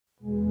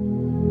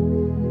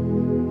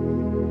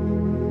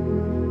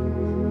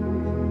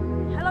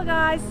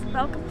guys,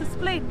 welcome to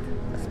Split.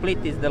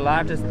 Split is the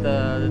largest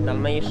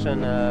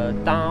Dalmatian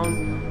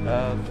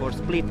town. For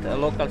Split,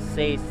 locals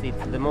say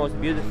it's the most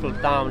beautiful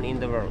town in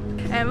the world.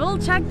 And we'll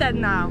check that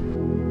now.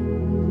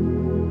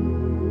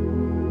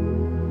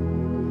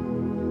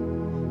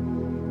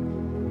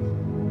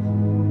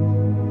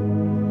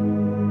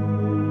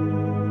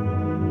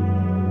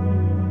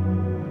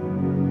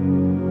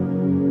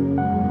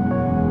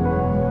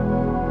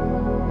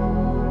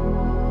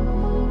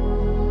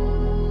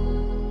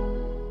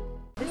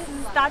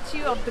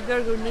 Statue of the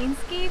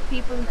Gorgoninsky.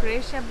 People in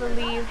Croatia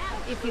believe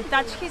if you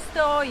touch his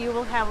toe, you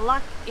will have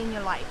luck in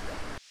your life.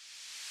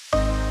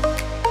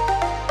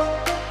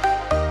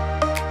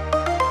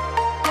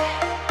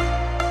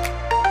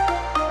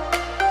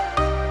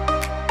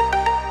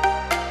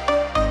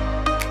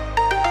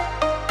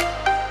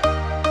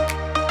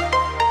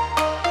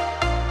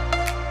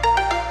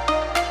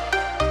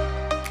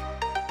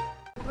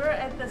 We're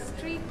at the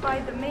street by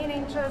the main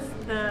entrance,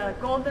 the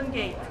Golden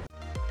Gate.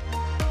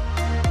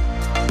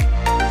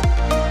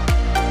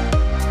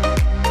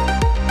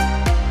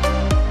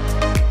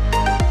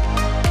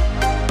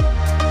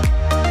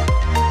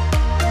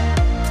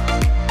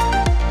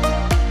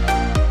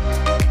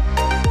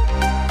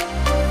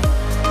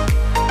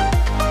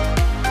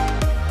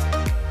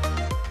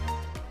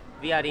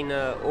 We are in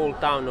the old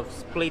town of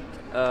Split.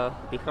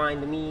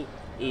 Behind me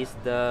is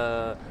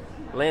the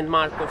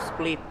landmark of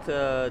Split,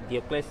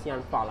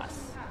 Diocletian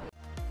Palace.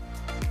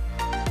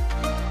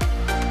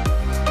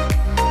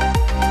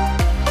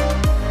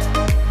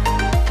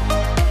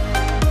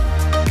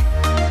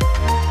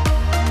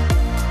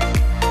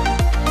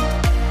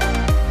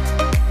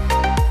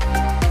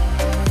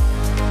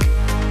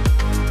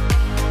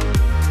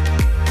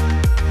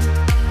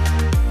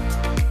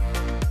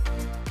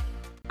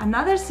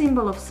 Another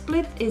symbol of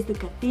Split is the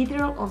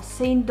Cathedral of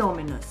Saint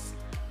Dominus,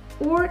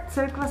 or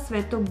Crkva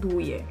Svetog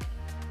Duje.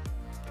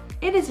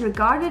 It is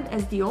regarded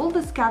as the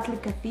oldest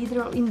Catholic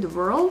cathedral in the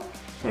world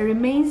that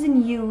remains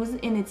in use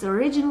in its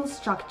original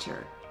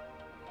structure.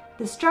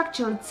 The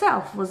structure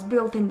itself was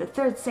built in the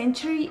 3rd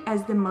century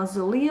as the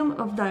mausoleum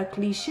of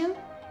Diocletian,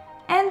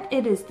 and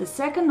it is the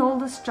second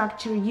oldest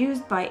structure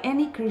used by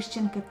any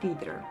Christian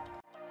cathedral.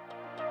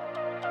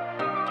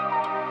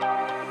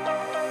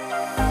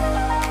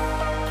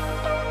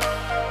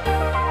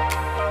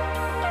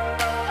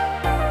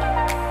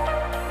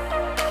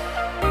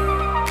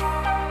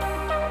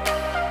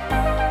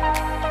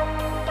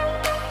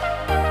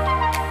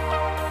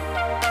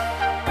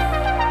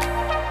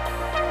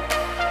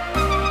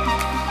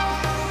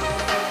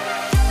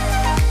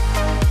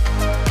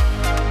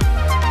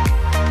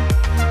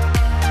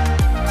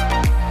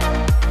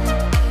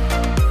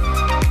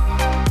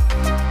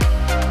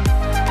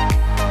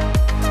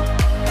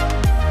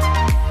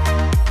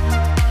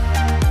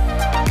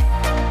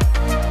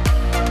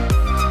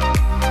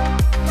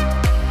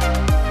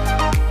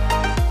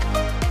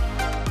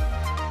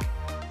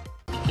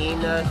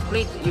 In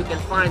Split you can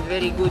find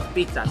very good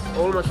pizzas,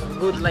 almost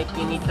good like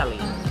in Italy.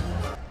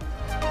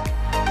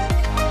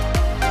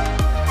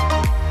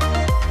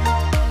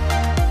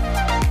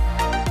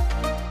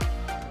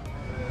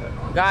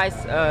 Guys,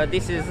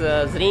 this is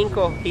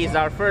Zrinko, he's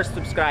our first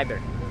subscriber.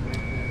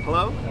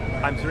 Hello,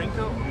 I'm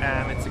Zrinko,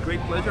 and it's a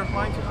great pleasure of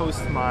mine to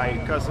host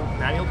my cousin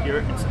Daniel here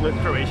in Split,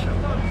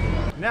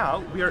 Croatia.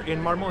 Now we are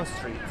in Marjan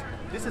Street.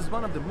 This is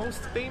one of the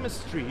most famous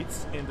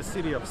streets in the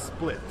city of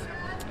Split.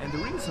 And the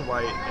reason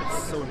why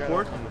it's so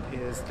important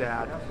is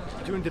that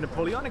during the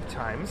Napoleonic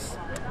times,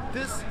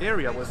 this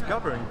area was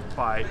governed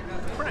by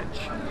the French.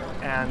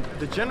 And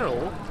the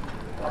general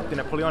of the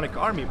Napoleonic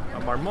army,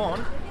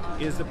 Marjan,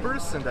 is the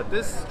person that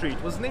this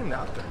street was named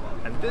after.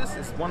 And this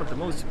is one of the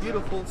most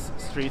beautiful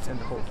streets in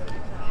the whole city.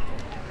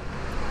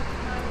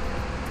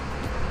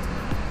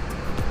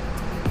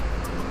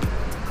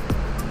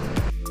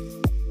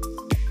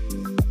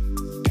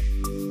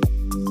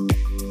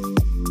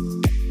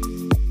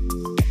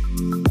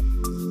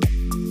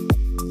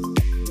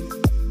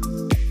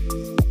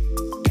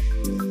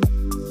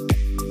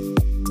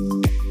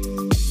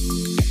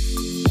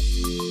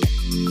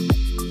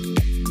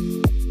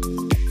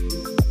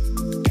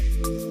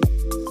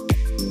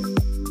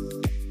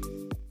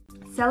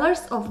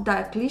 Cellars of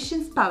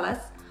Diocletian's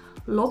Palace,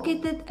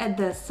 located at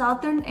the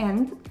southern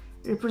end,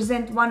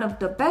 represent one of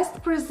the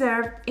best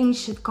preserved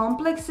ancient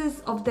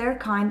complexes of their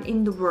kind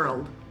in the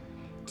world.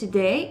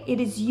 Today, it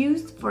is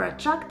used for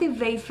attractive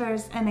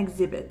wayfairs and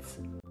exhibits.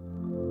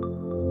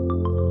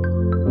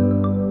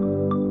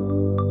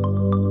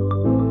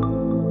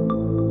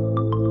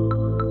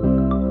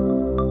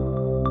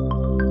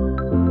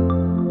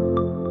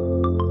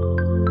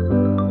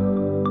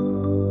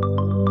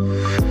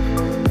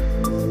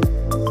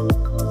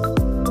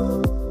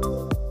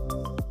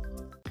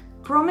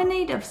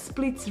 Promenade of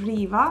Splitska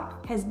Riva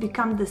has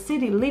become the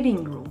city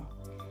living room,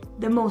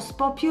 the most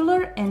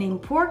popular and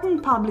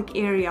important public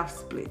area of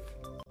Split.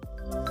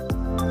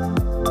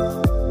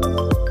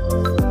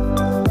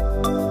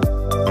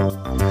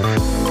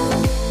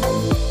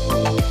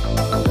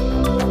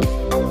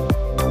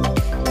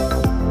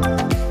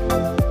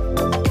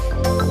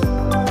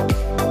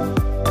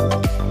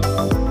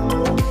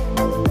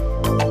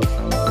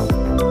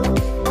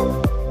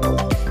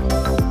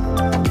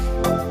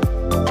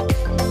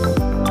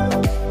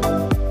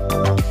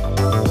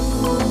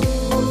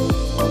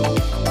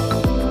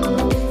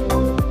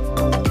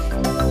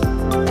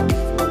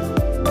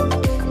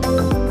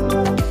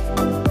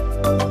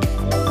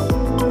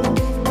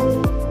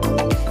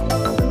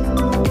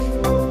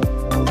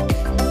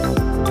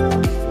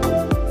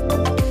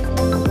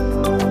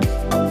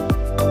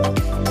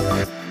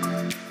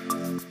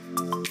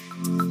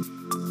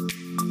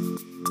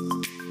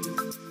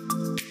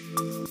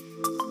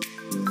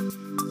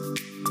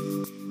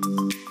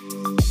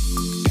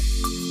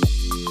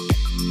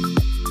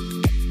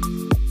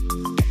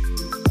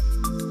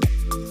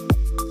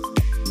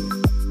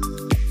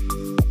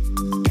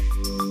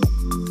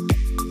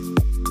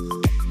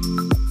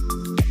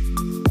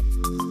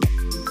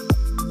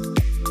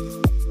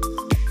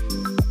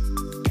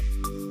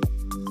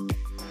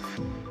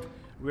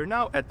 We're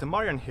now at the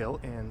Marjan hill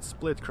in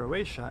Split,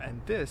 Croatia,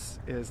 and this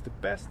is the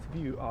best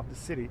view of the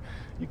city.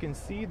 You can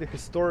see the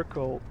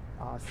historical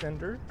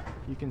center,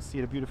 you can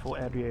see the beautiful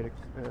Adriatic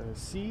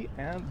Sea,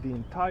 and the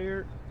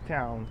entire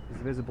town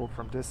is visible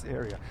from this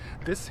area.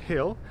 This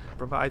hill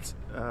provides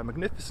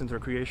magnificent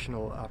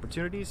recreational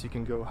opportunities. You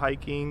can go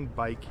hiking,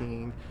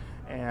 biking,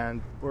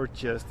 and or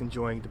just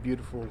enjoying the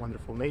beautiful,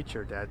 wonderful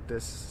nature that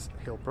this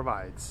hill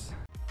provides.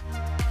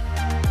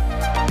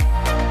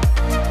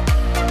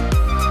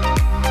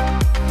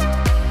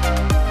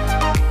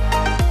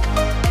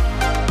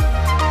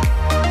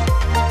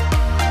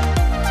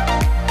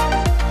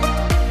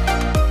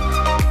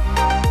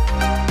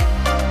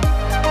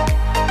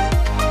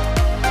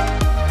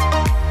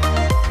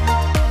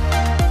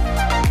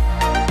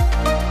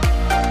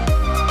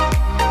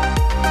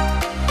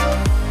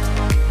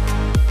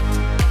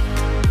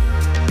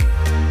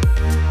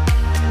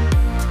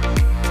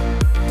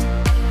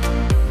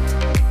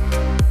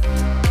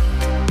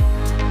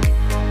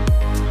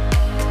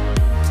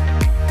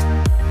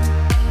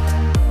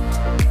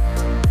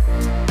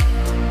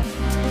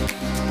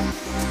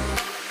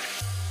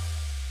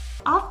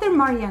 After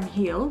Marjan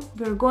Hill,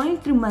 we're going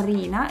through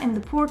Marina and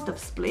the port of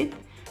Split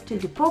to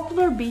the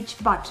popular beach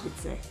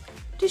Bačvice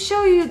to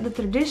show you the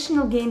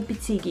traditional game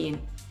picigin,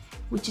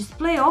 which is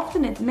played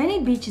often at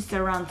many beaches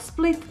around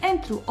Split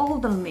and through all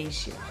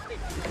Dalmatia.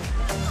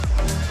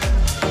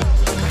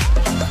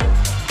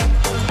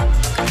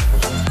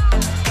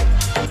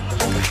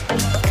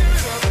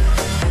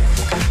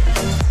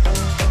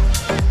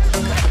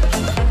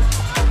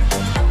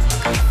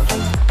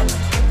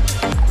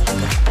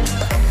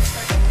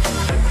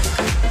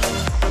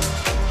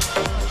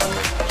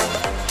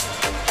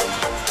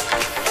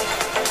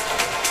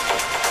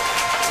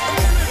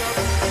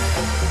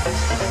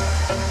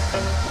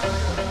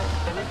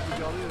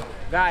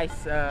 Guys,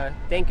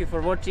 thank you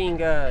for watching.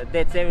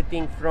 That's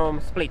everything from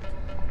Split.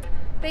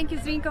 Thank you,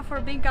 Zrinko, for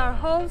being our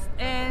host,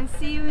 and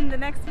see you in the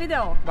next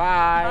video.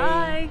 Bye!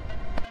 Bye!